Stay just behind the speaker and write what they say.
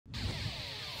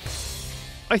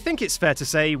I think it's fair to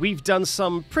say we've done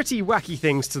some pretty wacky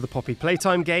things to the Poppy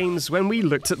Playtime games when we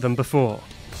looked at them before.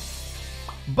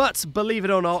 But believe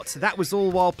it or not, that was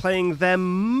all while playing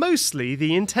them mostly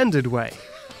the intended way.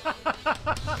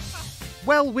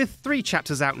 Well, with 3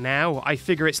 chapters out now, I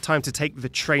figure it's time to take the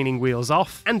training wheels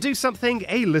off and do something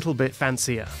a little bit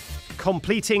fancier.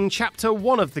 Completing chapter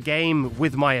 1 of the game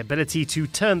with my ability to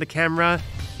turn the camera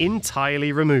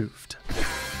entirely removed.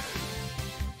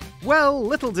 Well,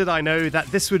 little did I know that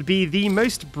this would be the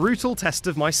most brutal test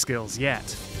of my skills yet.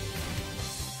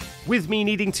 With me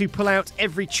needing to pull out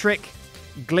every trick,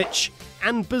 glitch,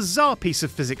 and bizarre piece of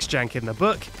physics jank in the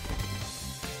book,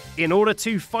 in order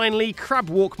to finally crab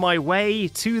walk my way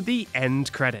to the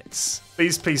end credits.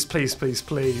 Please, please, please, please,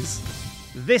 please.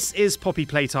 This is Poppy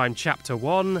Playtime Chapter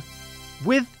 1,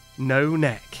 with no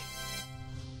neck.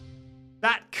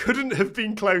 That couldn't have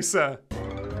been closer.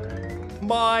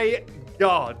 My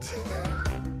God.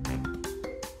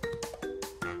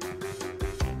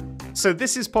 So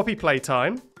this is Poppy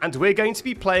Playtime, and we're going to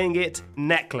be playing it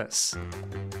Neckless.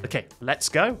 Okay, let's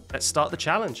go. Let's start the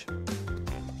challenge.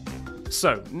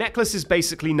 So, Neckless is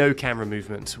basically no camera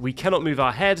movement. We cannot move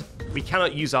our head, we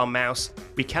cannot use our mouse,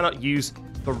 we cannot use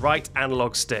the right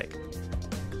analog stick.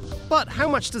 But how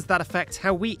much does that affect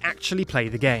how we actually play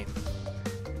the game?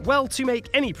 Well, to make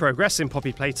any progress in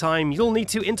Poppy Playtime, you'll need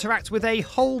to interact with a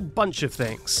whole bunch of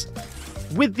things.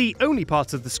 With the only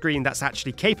part of the screen that's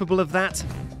actually capable of that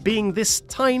being this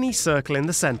tiny circle in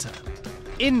the center.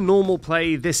 In normal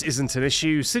play, this isn't an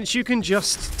issue since you can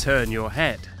just turn your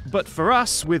head. But for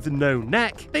us, with no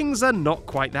neck, things are not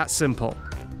quite that simple.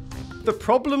 The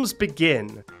problems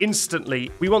begin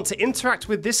instantly. We want to interact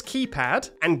with this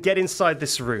keypad and get inside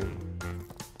this room.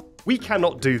 We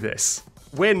cannot do this.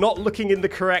 We're not looking in the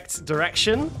correct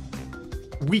direction.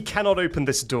 We cannot open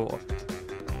this door.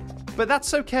 But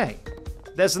that's okay.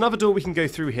 There's another door we can go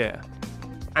through here.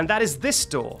 And that is this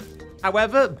door.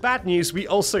 However, bad news, we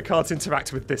also can't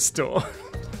interact with this door.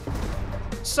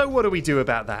 So what do we do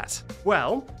about that?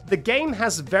 Well, the game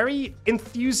has very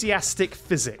enthusiastic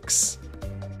physics.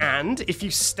 And if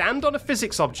you stand on a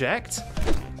physics object,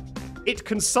 it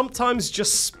can sometimes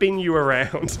just spin you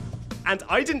around. And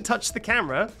I didn't touch the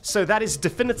camera, so that is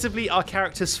definitively our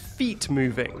character's feet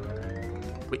moving,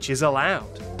 which is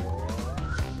allowed.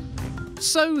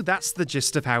 So that's the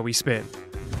gist of how we spin.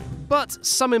 But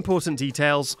some important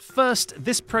details. First,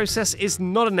 this process is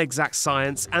not an exact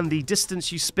science, and the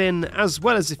distance you spin, as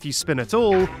well as if you spin at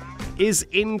all, is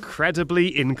incredibly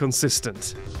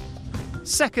inconsistent.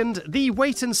 Second, the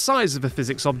weight and size of a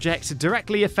physics object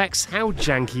directly affects how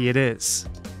janky it is.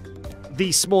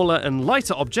 The smaller and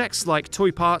lighter objects, like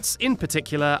toy parts in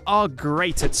particular, are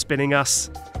great at spinning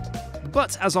us.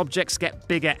 But as objects get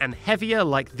bigger and heavier,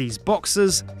 like these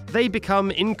boxes, they become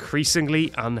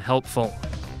increasingly unhelpful.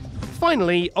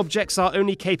 Finally, objects are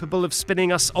only capable of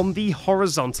spinning us on the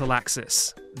horizontal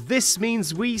axis. This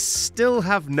means we still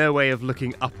have no way of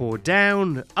looking up or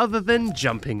down, other than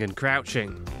jumping and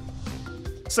crouching.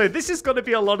 So this is going to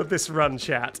be a lot of this run,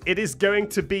 chat. It is going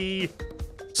to be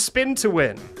spin to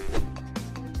win.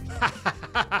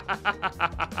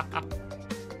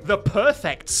 The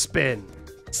perfect spin.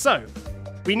 So,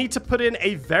 we need to put in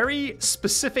a very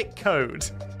specific code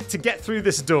to get through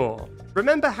this door.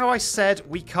 Remember how I said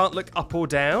we can't look up or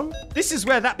down? This is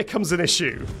where that becomes an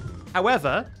issue.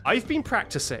 However, I've been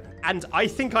practicing, and I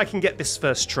think I can get this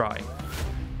first try.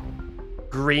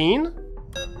 Green.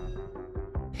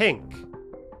 Pink.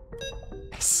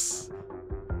 Yes.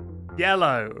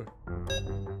 Yellow.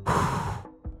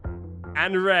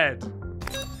 And red.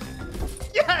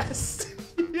 Yes!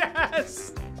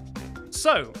 Yes!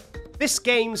 So, this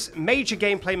game's major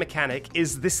gameplay mechanic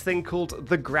is this thing called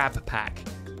the grab pack.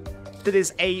 That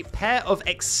is a pair of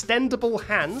extendable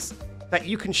hands that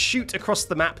you can shoot across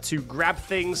the map to grab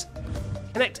things,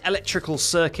 connect electrical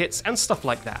circuits, and stuff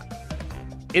like that.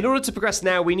 In order to progress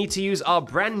now, we need to use our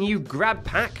brand new grab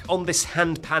pack on this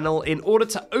hand panel in order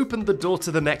to open the door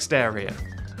to the next area.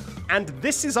 And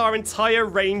this is our entire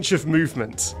range of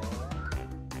movement.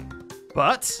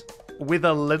 But with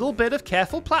a little bit of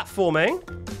careful platforming,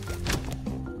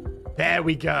 there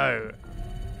we go.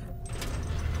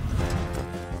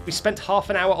 We spent half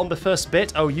an hour on the first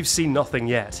bit. Oh, you've seen nothing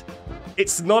yet.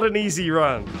 It's not an easy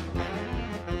run.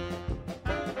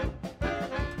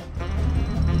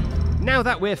 Now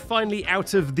that we're finally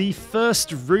out of the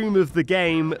first room of the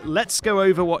game, let's go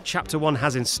over what Chapter 1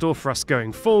 has in store for us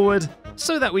going forward,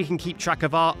 so that we can keep track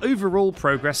of our overall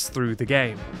progress through the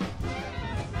game.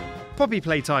 Poppy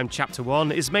Playtime Chapter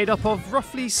 1 is made up of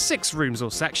roughly 6 rooms or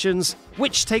sections,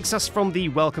 which takes us from the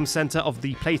Welcome Centre of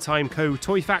the Playtime Co.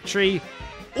 Toy Factory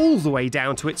all the way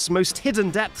down to its most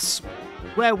hidden depths,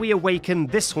 where we awaken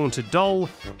this haunted doll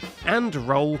and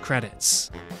roll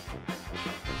credits.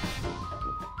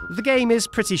 The game is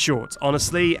pretty short,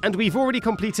 honestly, and we've already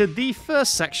completed the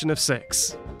first section of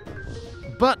 6.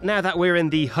 But now that we're in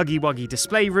the Huggy Wuggy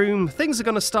display room, things are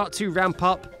going to start to ramp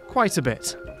up quite a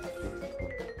bit.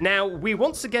 Now, we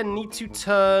once again need to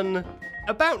turn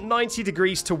about 90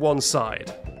 degrees to one side.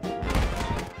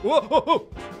 Whoa!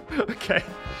 Okay.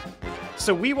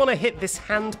 So we want to hit this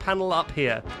hand panel up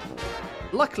here.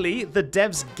 Luckily, the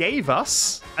devs gave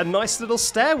us a nice little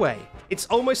stairway. It's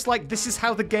almost like this is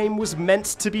how the game was meant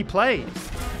to be played.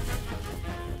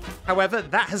 However,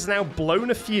 that has now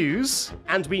blown a fuse,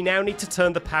 and we now need to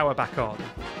turn the power back on.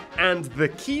 And the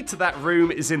key to that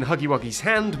room is in Huggy Wuggy's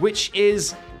hand, which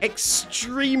is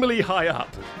extremely high up.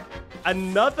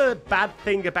 Another bad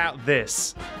thing about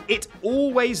this, it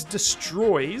always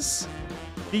destroys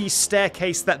the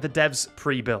staircase that the devs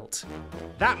pre-built.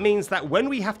 That means that when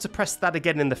we have to press that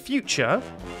again in the future,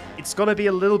 it's going to be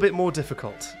a little bit more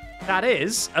difficult. That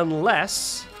is,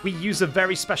 unless we use a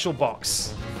very special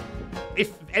box.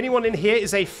 If anyone in here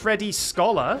is a Freddy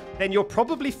scholar, then you're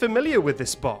probably familiar with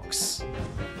this box.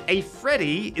 A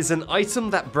Freddy is an item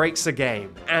that breaks a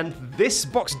game, and this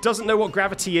box doesn't know what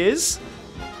gravity is.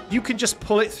 You can just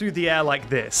pull it through the air like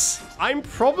this. I'm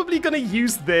probably going to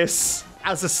use this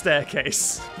as a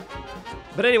staircase.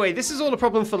 But anyway, this is all a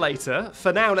problem for later.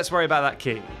 For now, let's worry about that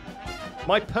key.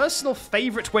 My personal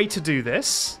favorite way to do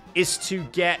this is to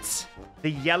get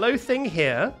the yellow thing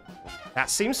here. That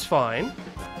seems fine.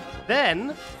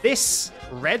 Then this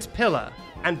red pillar,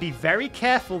 and be very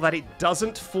careful that it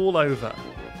doesn't fall over,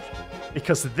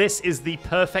 because this is the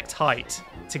perfect height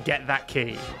to get that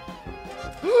key.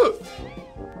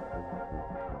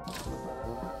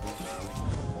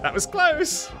 That was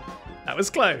close. That was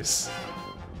close.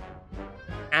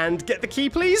 And get the key,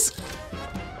 please.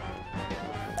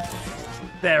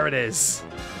 There it is.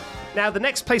 Now, the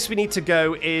next place we need to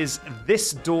go is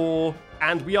this door,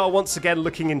 and we are once again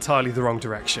looking entirely the wrong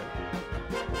direction.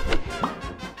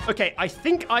 Okay, I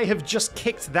think I have just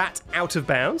kicked that out of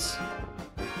bounds.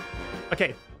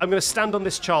 Okay, I'm going to stand on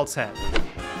this child's head.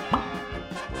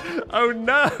 Oh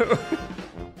no!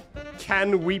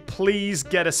 Can we please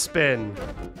get a spin?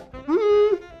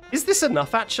 Is this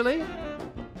enough, actually?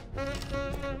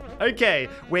 Okay,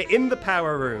 we're in the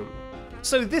power room.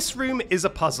 So this room is a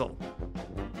puzzle.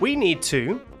 We need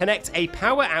to connect a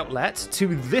power outlet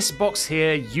to this box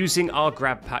here using our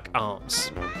grab pack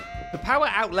arms. The power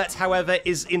outlet, however,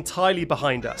 is entirely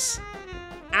behind us,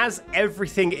 as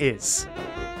everything is.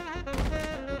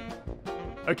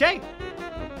 Okay,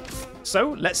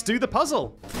 so let's do the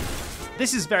puzzle.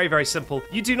 This is very, very simple.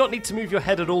 You do not need to move your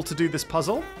head at all to do this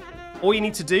puzzle. All you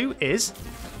need to do is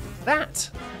that.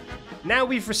 Now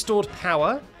we've restored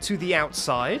power to the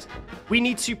outside, we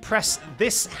need to press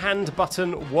this hand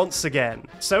button once again.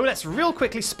 So let's real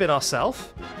quickly spin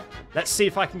ourselves. Let's see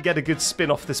if I can get a good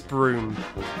spin off this broom.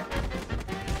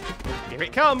 Here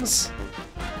it comes.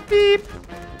 Beep,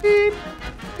 beep,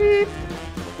 beep.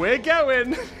 We're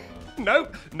going.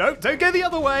 Nope, nope, don't go the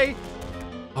other way.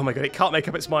 Oh my god, it can't make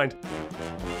up its mind.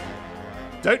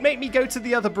 Don't make me go to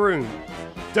the other broom.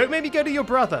 Don't make me go to your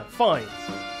brother. Fine.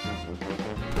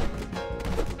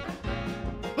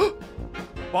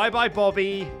 Bye-bye,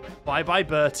 Bobby. Bye-bye,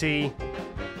 Bertie.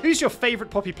 Who's your favourite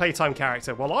Poppy Playtime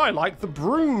character? Well, I like the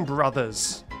Broom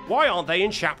Brothers. Why aren't they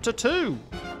in Chapter 2?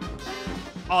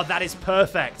 Oh, that is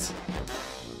perfect.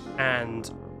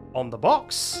 And on the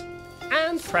box.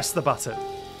 And press the button.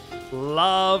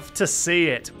 Love to see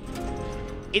it.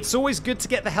 It's always good to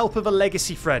get the help of a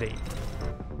legacy Freddy.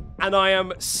 And I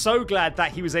am so glad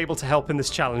that he was able to help in this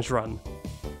challenge run.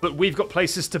 But we've got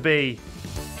places to be.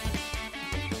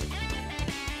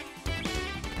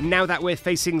 Now that we're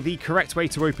facing the correct way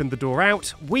to open the door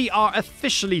out, we are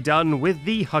officially done with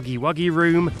the Huggy Wuggy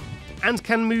room and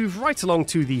can move right along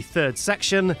to the third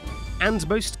section and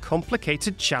most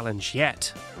complicated challenge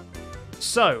yet.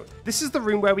 So, this is the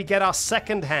room where we get our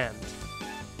second hand.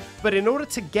 But in order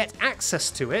to get access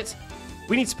to it,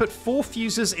 we need to put 4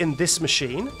 fuses in this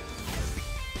machine.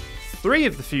 3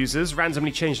 of the fuses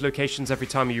randomly change locations every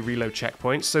time you reload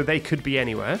checkpoints, so they could be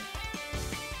anywhere.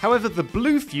 However, the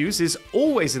blue fuse is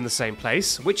always in the same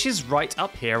place, which is right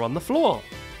up here on the floor.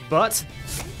 But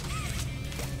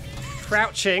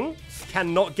crouching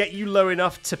cannot get you low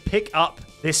enough to pick up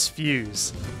this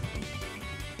fuse.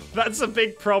 That's a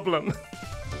big problem.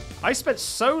 I spent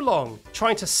so long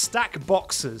trying to stack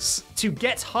boxes to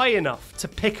get high enough to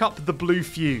pick up the blue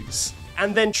fuse.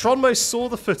 And then Tronmo saw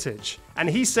the footage, and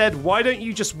he said, why don't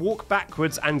you just walk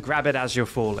backwards and grab it as you're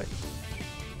falling?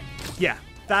 Yeah.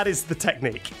 That is the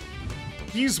technique.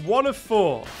 Use 1 of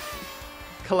 4.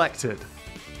 Collected.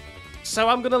 So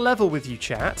I'm going to level with you,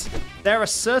 chat. There are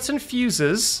certain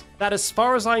fuses that, as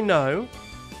far as I know,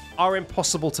 are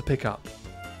impossible to pick up.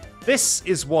 This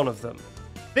is one of them.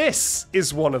 This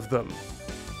is one of them.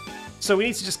 So we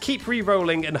need to just keep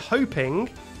re-rolling and hoping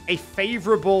a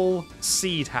favourable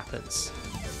seed happens.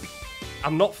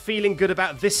 I'm not feeling good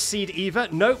about this seed either.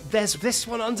 Nope, there's this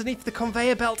one underneath the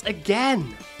conveyor belt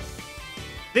again.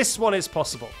 This one is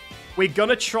possible. We're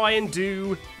gonna try and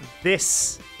do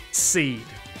this seed.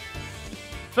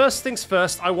 First things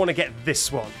first, I want to get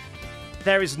this one.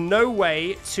 There is no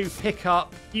way to pick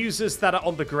up fuses that are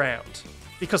on the ground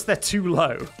because they're too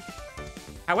low.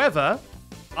 However,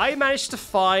 I managed to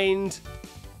find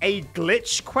a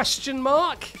glitch question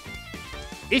mark.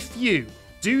 If you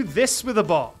do this with a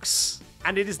box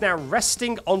and it is now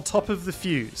resting on top of the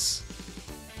fuse,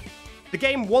 the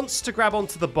game wants to grab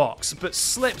onto the box but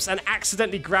slips and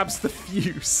accidentally grabs the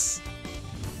fuse.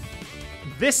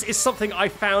 This is something I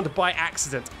found by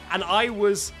accident and I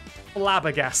was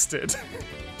flabbergasted.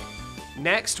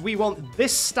 Next, we want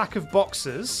this stack of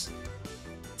boxes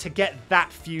to get that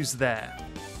fuse there.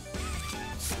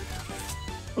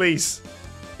 Please.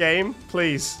 Game,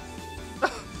 please.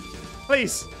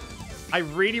 Please. I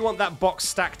really want that box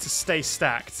stack to stay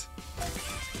stacked.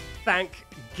 Thank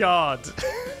God.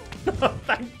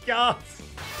 Thank God.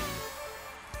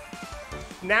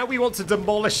 Now we want to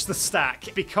demolish the stack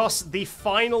because the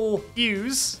final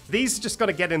fuse, these are just going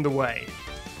to get in the way.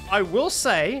 I will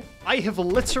say, I have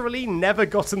literally never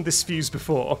gotten this fuse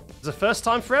before. It's the first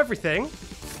time for everything.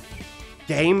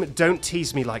 Game, don't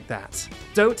tease me like that.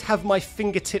 Don't have my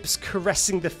fingertips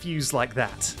caressing the fuse like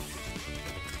that.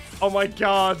 Oh my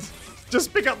God.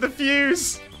 Just pick up the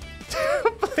fuse.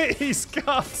 Please,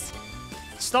 God.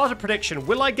 Start a prediction.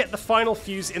 Will I get the final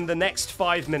fuse in the next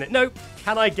 5 minutes? No.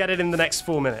 Can I get it in the next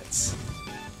 4 minutes?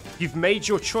 You've made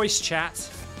your choice, chat.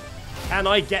 Can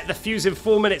I get the fuse in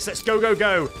 4 minutes? Let's go, go,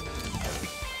 go.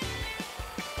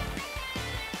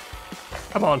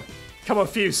 Come on. Come on,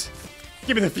 fuse.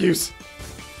 Give me the fuse.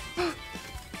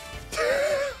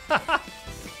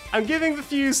 I'm giving the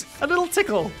fuse a little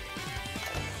tickle.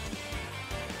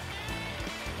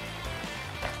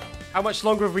 How much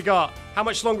longer have we got? How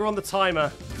much longer on the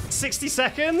timer? 60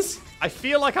 seconds? I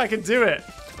feel like I can do it.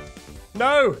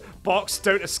 No! Box,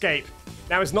 don't escape.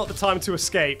 Now is not the time to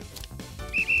escape.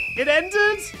 It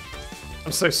ended?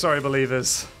 I'm so sorry,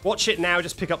 believers. Watch it now,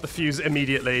 just pick up the fuse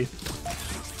immediately.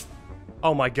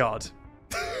 Oh my God.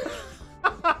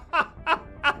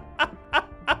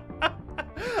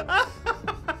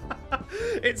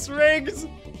 It's rigged!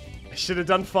 I should have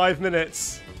done 5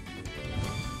 minutes.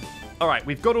 Alright,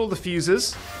 we've got all the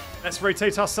fuses. Let's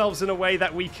rotate ourselves in a way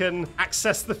that we can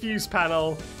access the fuse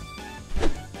panel.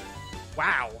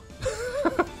 Wow.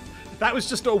 That was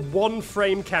just a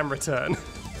 1-frame camera turn.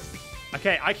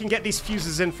 Okay, I can get these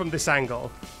fuses in from this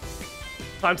angle.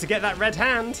 Time to get that red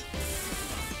hand.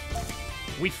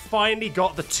 We finally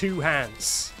got the 2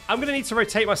 hands. I'm going to need to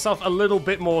rotate myself a little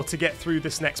bit more to get through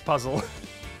this next puzzle.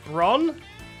 Ron,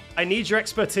 I need your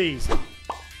expertise.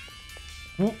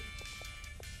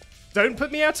 Don't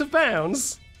put me out of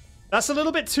bounds. That's a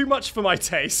little bit too much for my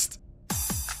taste.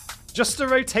 Just a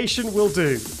rotation will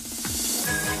do.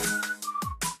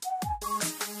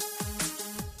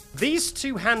 These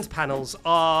 2 hand panels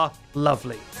are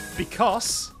lovely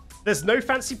because there's no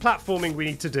fancy platforming we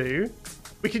need to do.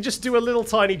 We can just do a little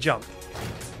tiny jump.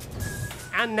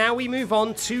 And now we move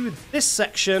on to this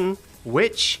section,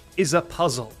 which is a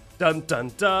puzzle. Dun,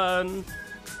 dun, dun.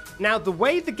 Now, the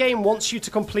way the game wants you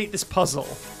to complete this puzzle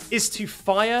is to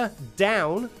fire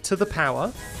down to the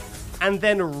power and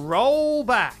then roll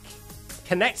back,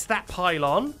 connect that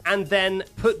pylon, and then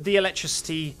put the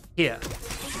electricity here.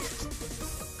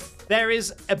 There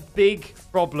is a big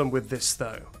problem with this,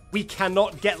 though. We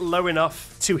cannot get low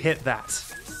enough to hit that.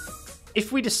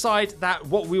 If we decide that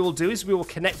what we will do is we will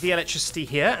connect the electricity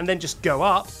here and then just go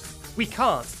up, we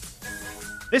can't.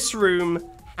 This room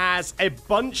has a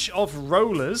bunch of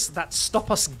rollers that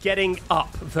stop us getting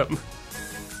up them.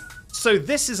 So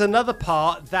this is another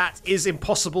part that is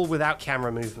impossible without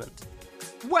camera movement.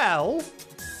 Well,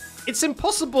 it's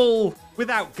impossible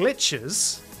without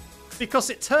glitches, because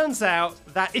it turns out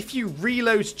that if you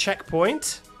reload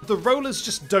checkpoint, the rollers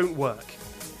just don't work.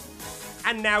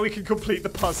 And now we can complete the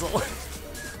puzzle.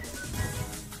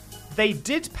 They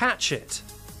did patch it.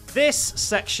 This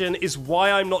section is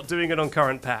why I'm not doing it on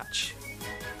current patch.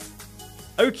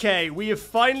 Okay, we have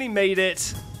finally made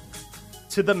it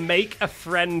to the Make a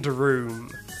Friend room.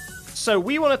 So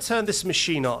we want to turn this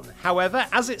machine on. However,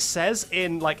 as it says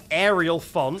in like Arial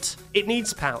font, it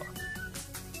needs power.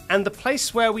 And the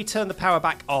place where we turn the power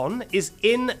back on is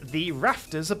in the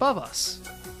rafters above us.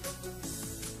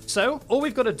 So all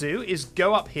we've got to do is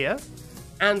go up here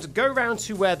and go round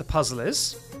to where the puzzle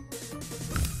is.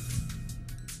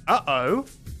 Uh-oh.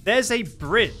 There's a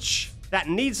bridge that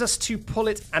needs us to pull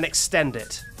it and extend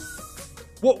it.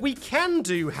 What we can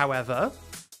do, however,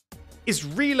 is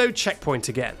reload checkpoint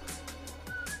again.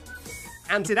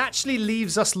 And it actually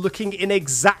leaves us looking in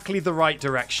exactly the right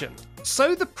direction.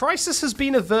 So the crisis has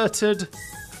been averted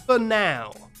for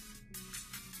now.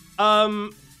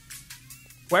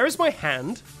 Where is my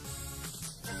hand?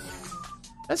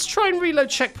 Let's try and reload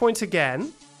checkpoint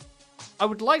again. I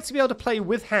would like to be able to play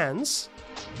with hands.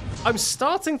 I'm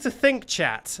starting to think,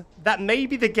 chat, that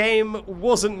maybe the game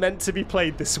wasn't meant to be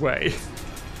played this way.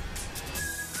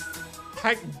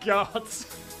 Thank God.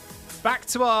 Back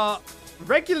to our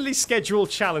regularly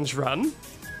scheduled challenge run.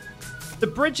 The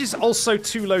bridge is also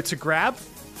too low to grab.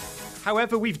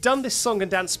 However, we've done this song and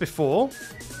dance before.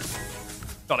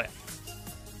 Got it.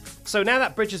 So now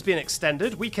that bridge has been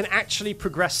extended, we can actually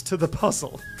progress to the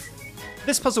puzzle.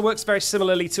 This puzzle works very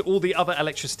similarly to all the other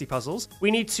electricity puzzles.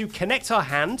 We need to connect our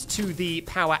hand to the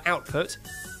power output,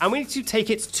 and we need to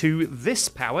take it to this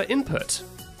power input.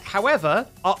 However,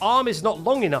 our arm is not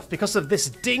long enough because of this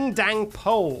ding-dang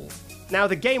pole. Now,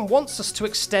 the game wants us to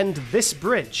extend this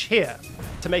bridge here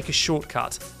to make a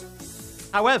shortcut.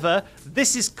 However,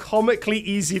 this is comically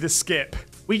easy to skip.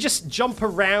 We just jump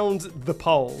around the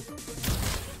pole.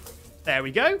 There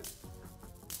we go.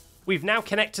 We've now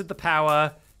connected the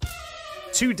power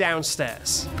to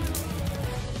downstairs.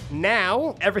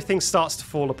 Now, everything starts to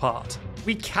fall apart.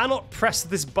 We cannot press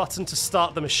this button to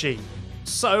start the machine,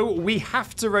 so we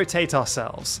have to rotate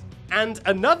ourselves. And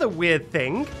another weird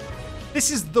thing,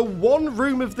 this is the one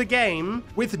room of the game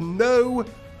with no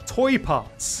toy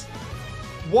parts.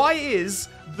 Why is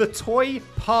the toy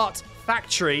part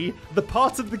factory the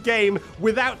part of the game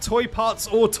without toy parts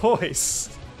or toys?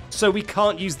 So we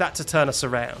can't use that to turn us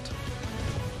around.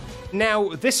 Now,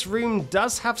 this room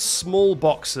does have small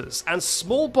boxes, and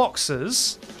small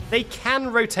boxes, they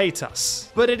can rotate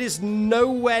us, but it is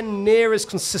nowhere near as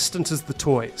consistent as the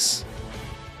toys.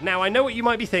 Now, I know what you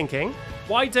might be thinking.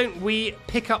 Why don't we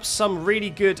pick up some really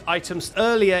good items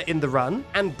earlier in the run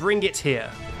and bring it here?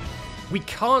 We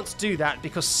can't do that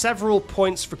because several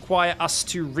points require us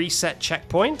to reset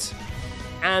checkpoint,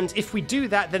 and if we do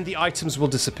that, then the items will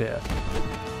disappear.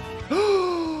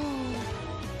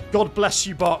 God bless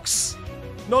you, box.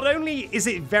 Not only is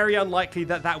it very unlikely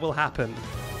that that will happen,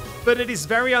 but it is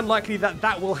very unlikely that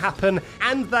that will happen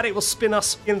and that it will spin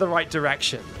us in the right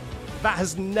direction. That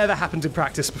has never happened in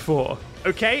practice before.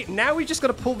 Okay, now we just got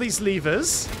to pull these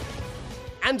levers,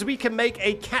 and we can make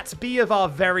a cat bee of our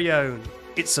very own.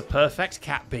 It's a perfect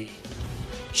cat bee.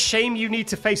 Shame you need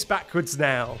to face backwards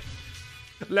now.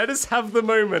 Let us have the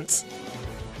moment.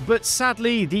 But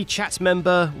sadly, the chat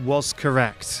member was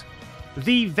correct.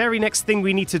 The very next thing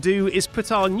we need to do is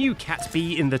put our new cat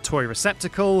bee in the toy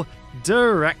receptacle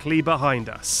directly behind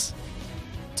us.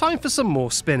 Time for some more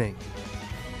spinning.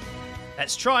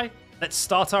 Let's try. Let's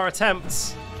start our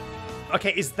attempts.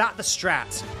 Okay, is that the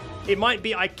strat? It might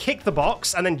be I kick the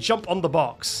box and then jump on the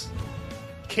box.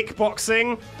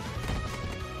 Kickboxing.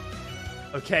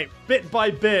 Okay, bit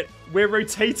by bit, we're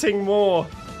rotating more.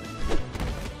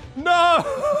 No!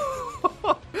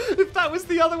 If that was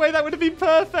the other way, that would have been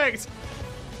perfect.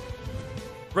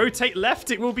 Rotate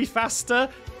left, it will be faster.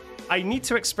 I need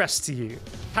to express to you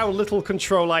how little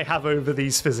control I have over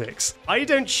these physics. I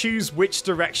don't choose which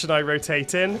direction I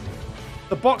rotate in.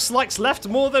 The box likes left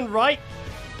more than right.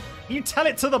 You tell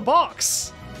it to the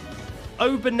box.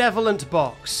 Oh, benevolent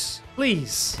box,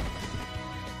 please.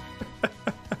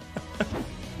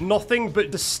 Nothing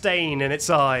but disdain in its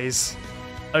eyes.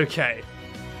 Okay.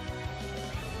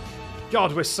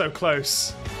 God, we're so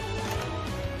close.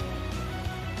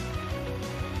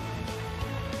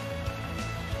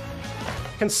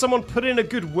 Can someone put in a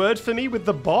good word for me with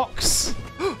the box?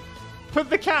 Put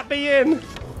the cat bee in.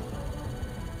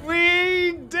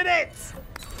 We did it.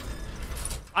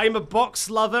 I'm a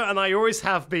box lover and I always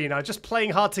have been. I'm just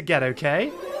playing hard to get,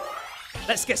 okay?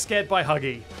 Let's get scared by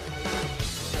Huggy.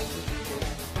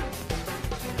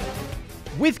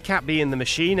 With cat bee in the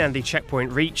machine and the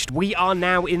checkpoint reached, we are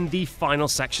now in the final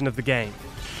section of the game.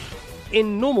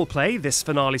 In normal play, this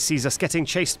finale sees us getting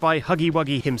chased by Huggy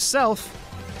Wuggy himself,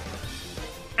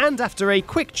 and after a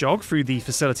quick jog through the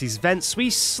facility's vents,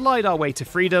 we slide our way to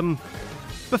freedom,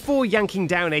 before yanking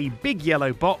down a big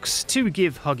yellow box to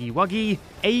give Huggy Wuggy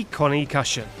a Connie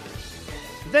cushion.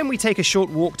 Then we take a short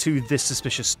walk to this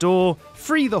suspicious door,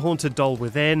 free the haunted doll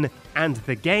within, and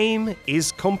the game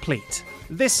is complete.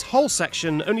 This whole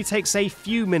section only takes a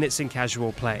few minutes in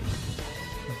casual play.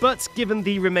 But given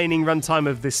the remaining runtime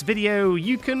of this video,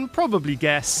 you can probably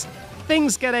guess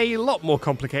things get a lot more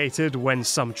complicated when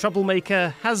some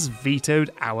troublemaker has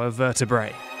vetoed our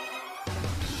vertebrae.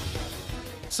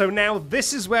 So now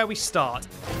this is where we start,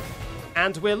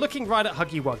 and we're looking right at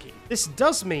Huggy Wuggy. This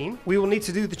does mean we will need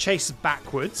to do the chase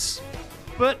backwards,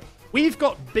 but we've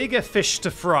got bigger fish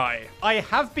to fry. I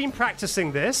have been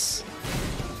practicing this,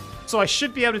 so I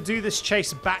should be able to do this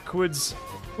chase backwards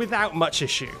without much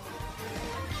issue.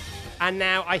 And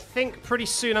now I think pretty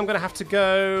soon I'm going to have to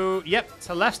go,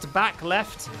 to left, back,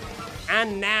 left.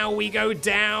 And now we go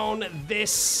down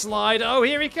this slide. Oh,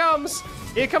 here he comes.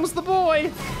 Here comes the boy.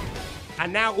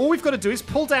 And now all we've got to do is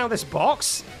pull down this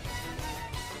box.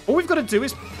 All we've got to do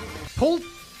is pull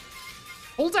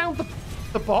down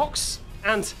the box.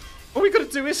 And all we've got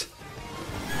to do is...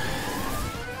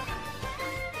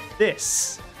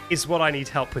 This is what I need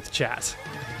help with, chat.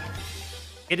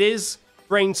 It is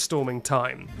brainstorming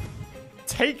time.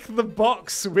 Take the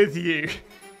box with you.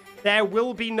 There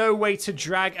will be no way to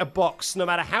drag a box, no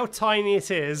matter how tiny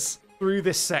it is, through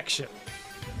this section.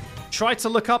 Try to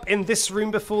look up in this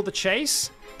room before the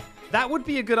chase. That would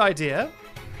be a good idea.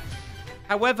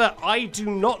 However, I do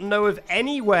not know of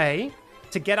any way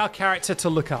to get our character to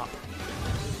look up.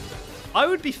 I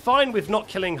would be fine with not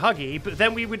killing Huggy, but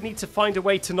then we would need to find a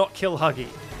way to not kill Huggy.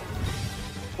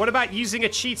 What about using a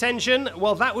cheat engine?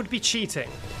 Well, that would be cheating.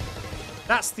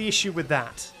 That's the issue with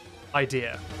that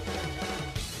idea.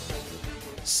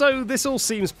 So this all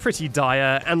seems pretty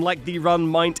dire, and like the run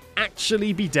might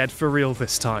actually be dead for real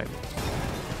this time.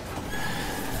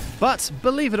 But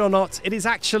believe it or not, it is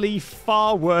actually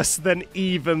far worse than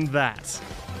even that.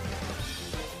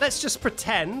 Let's just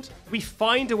pretend we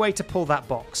find a way to pull that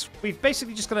box. We've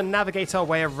basically just got to navigate our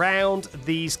way around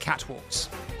these catwalks.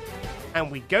 And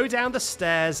we go down the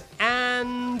stairs,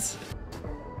 and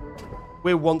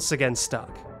we're once again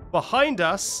stuck. Behind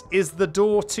us is the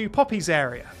door to Poppy's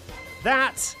area.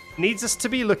 That needs us to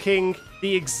be looking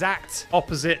the exact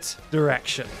opposite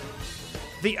direction.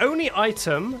 The only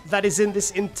item that is in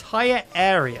this entire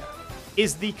area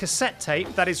is the cassette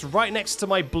tape that is right next to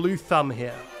my blue thumb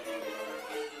here.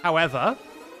 However,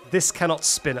 this cannot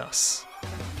spin us.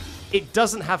 It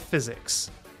doesn't have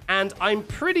physics, and I'm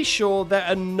pretty sure there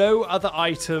are no other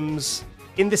items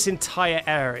in this entire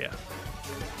area.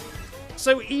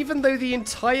 So even though the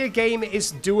entire game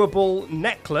is doable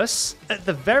Neckless, at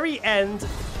the very end,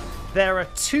 there are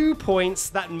 2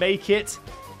 points that make it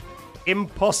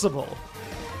impossible.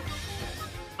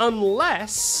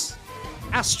 Unless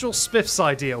Astral Spiff's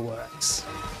idea works.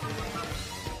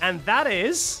 And that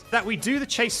is that we do the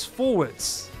chase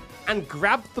forwards and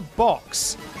grab the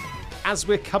box as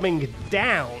we're coming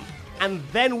down, and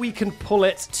then we can pull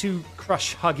it to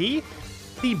crush Huggy.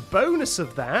 The bonus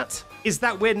of that is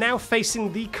that we're now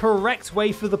facing the correct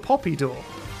way for the Poppy door.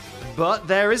 But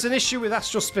there is an issue with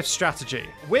Astral Spiff's strategy.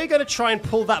 We're going to try and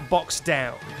pull that box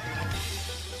down.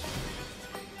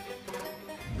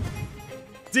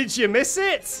 Did you miss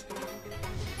it?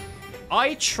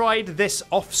 I tried this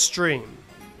off stream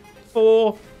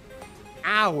for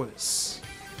hours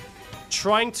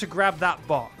trying to grab that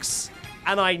box,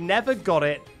 and I never got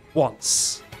it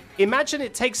once. Imagine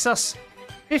it takes us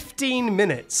 15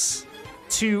 minutes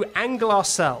to angle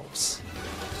ourselves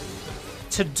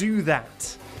to do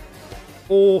that.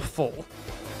 Awful.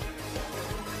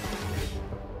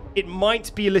 It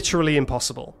might be literally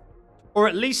impossible. Or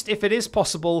at least if it is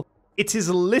possible, it is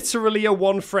literally a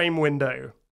one-frame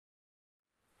window.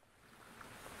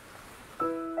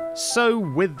 So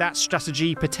with that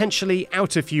strategy potentially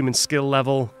out of human skill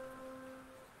level,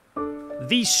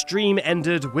 the stream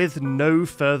ended with no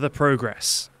further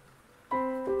progress.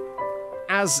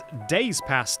 As days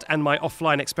passed and my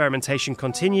offline experimentation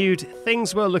continued,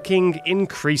 things were looking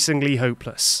increasingly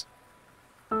hopeless.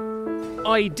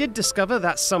 I did discover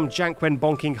that some jank when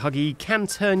bonking Huggy can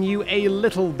turn you a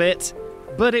little bit,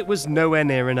 but it was nowhere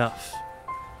near enough.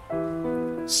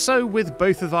 So with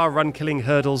both of our run-killing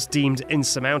hurdles deemed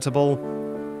insurmountable,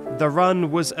 the run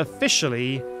was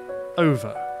officially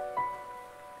over.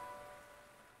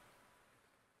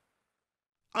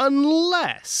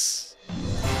 Unless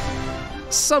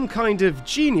some kind of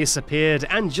genius appeared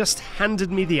and just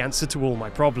handed me the answer to all my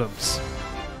problems.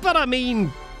 But I mean,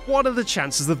 what are the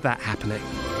chances of that happening?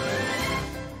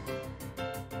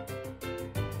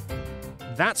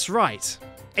 That's right.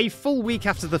 A full week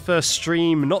after the first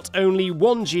stream, not only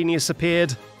one genius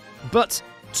appeared, but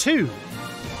 2.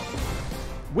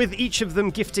 With each of them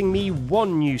gifting me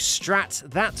one new strat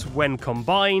that, when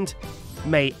combined,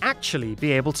 may actually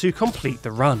be able to complete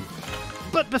the run.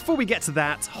 But before we get to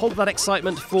that, hold that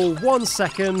excitement for 1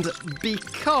 second,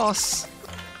 because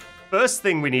first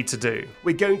thing we need to do,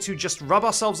 we're going to just rub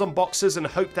ourselves on boxes and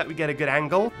hope that we get a good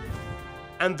angle.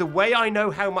 And the way I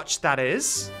know how much that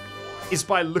is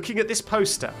by looking at this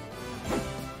poster.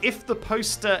 If the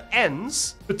poster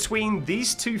ends between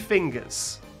these two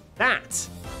fingers, that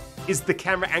is the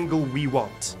camera angle we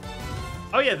want.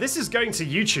 Oh yeah, this is going to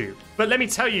YouTube, but let me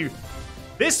tell you,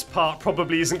 this part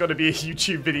probably isn't going to be a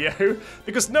YouTube video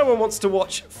because no one wants to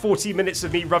watch 40 minutes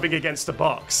of me rubbing against a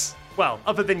box. Well,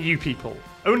 other than you people.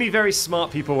 Only very smart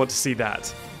people want to see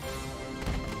that.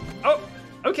 Oh,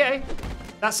 okay.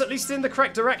 That's at least in the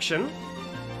correct direction.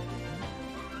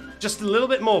 Just a little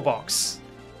bit more box.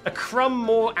 A crumb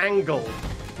more angle.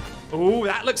 Oh,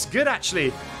 that looks good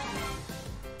actually.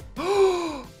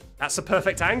 That's a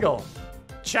perfect angle.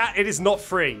 Chat, it is not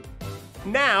free.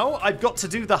 Now, I've got to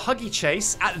do the huggy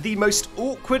chase at the most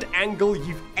awkward angle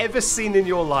you've ever seen in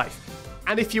your life.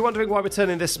 And if you're wondering why we're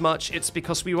turning this much, it's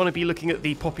because we want to be looking at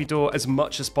the Poppy door as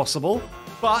much as possible.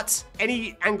 But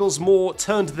any angles more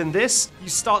turned than this, you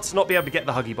start to not be able to get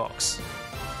the huggy box.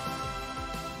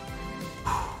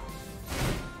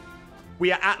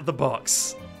 We are at the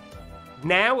box.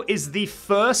 Now is the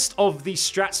first of the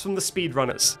strats from the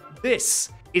speedrunners. This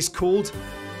is called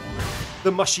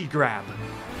the mushy grab.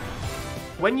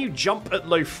 When you jump at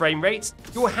low frame rates,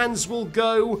 your hands will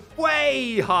go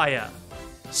way higher.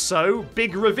 So,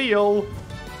 big reveal,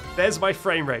 there's my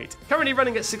frame rate. Currently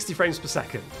running at 60 frames per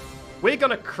second. We're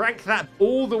gonna crank that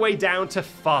all the way down to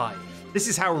 5. This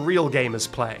is how real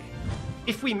gamers play.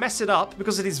 If we mess it up,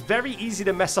 because it is very easy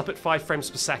to mess up at 5 frames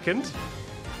per second,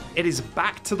 it is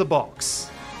back to the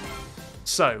box.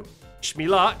 So, wish me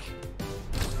luck.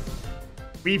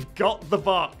 We've got the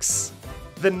box.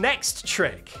 The next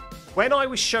trick. When I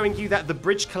was showing you that the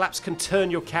bridge collapse can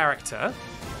turn your character,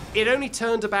 it only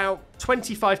turned about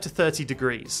 25 to 30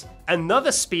 degrees. Another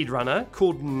speedrunner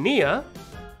called Nia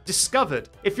discovered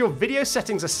if your video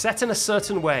settings are set in a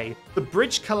certain way, the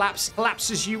bridge collapse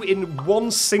collapses you in one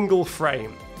single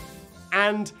frame.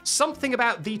 And something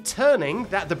about the turning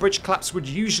that the bridge collapse would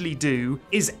usually do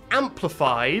is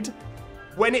amplified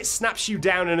when it snaps you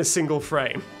down in a single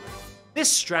frame.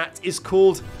 This strat is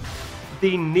called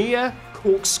the Nia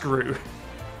corkscrew,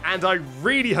 and I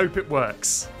really hope it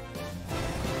works.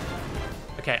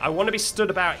 Okay, I want to be stood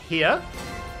about here,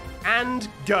 and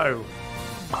go.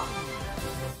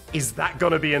 Is that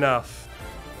gonna be enough?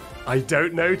 I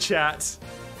don't know, chat.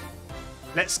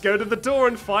 Let's go to the door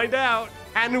and find out.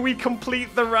 Can we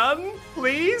complete the run,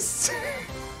 please?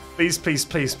 Please, please,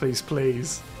 please, please,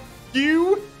 please.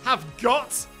 You have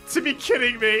got to be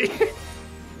kidding me.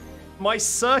 My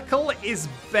circle is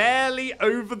barely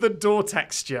over the door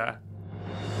texture.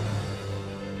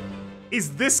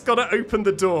 Is this gonna open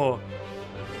the door?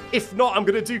 If not, I'm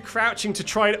gonna do crouching to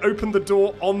try and open the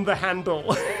door on the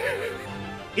handle.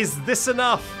 Is this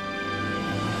enough?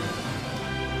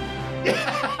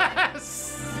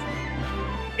 Yes!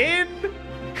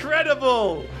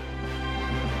 Incredible!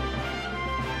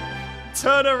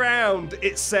 Turn around,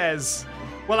 it says.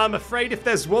 Well, I'm afraid if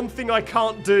there's one thing I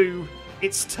can't do,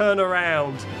 it's turn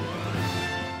around.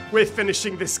 We're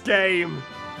finishing this game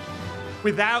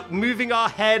without moving our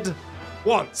head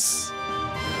once.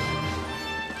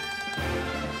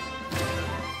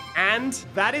 And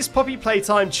that is Poppy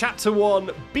Playtime Chapter 1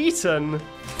 beaten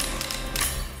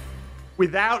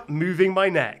without moving my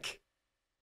neck.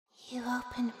 You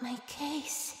opened my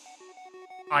case.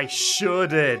 I sure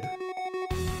did.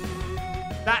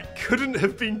 That couldn't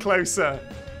have been closer.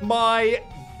 My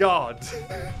God.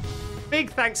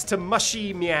 Big thanks to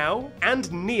Mushy Meow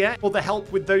and Nia for the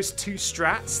help with those 2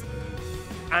 strats.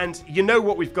 And you know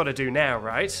what we've got to do now,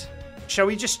 right? Shall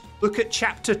we just look at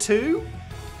Chapter 2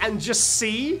 and just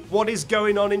see what is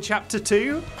going on in Chapter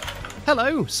 2?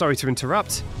 Hello, sorry to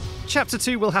interrupt. Chapter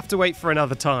 2 will have to wait for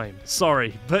another time.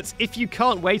 Sorry, but if you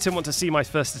can't wait and want to see my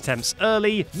first attempts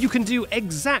early, you can do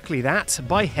exactly that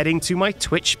by heading to my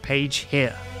Twitch page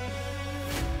here.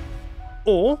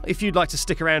 Or, if you'd like to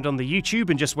stick around on the YouTube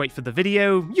and just wait for the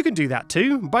video, you can do that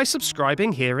too by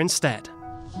subscribing here instead.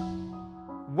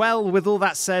 Well, with all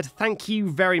that said, thank you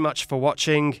very much for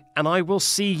watching, and I will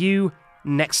see you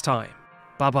next time.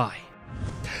 Bye-bye.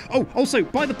 Oh, also,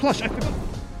 buy the plush, I forgot.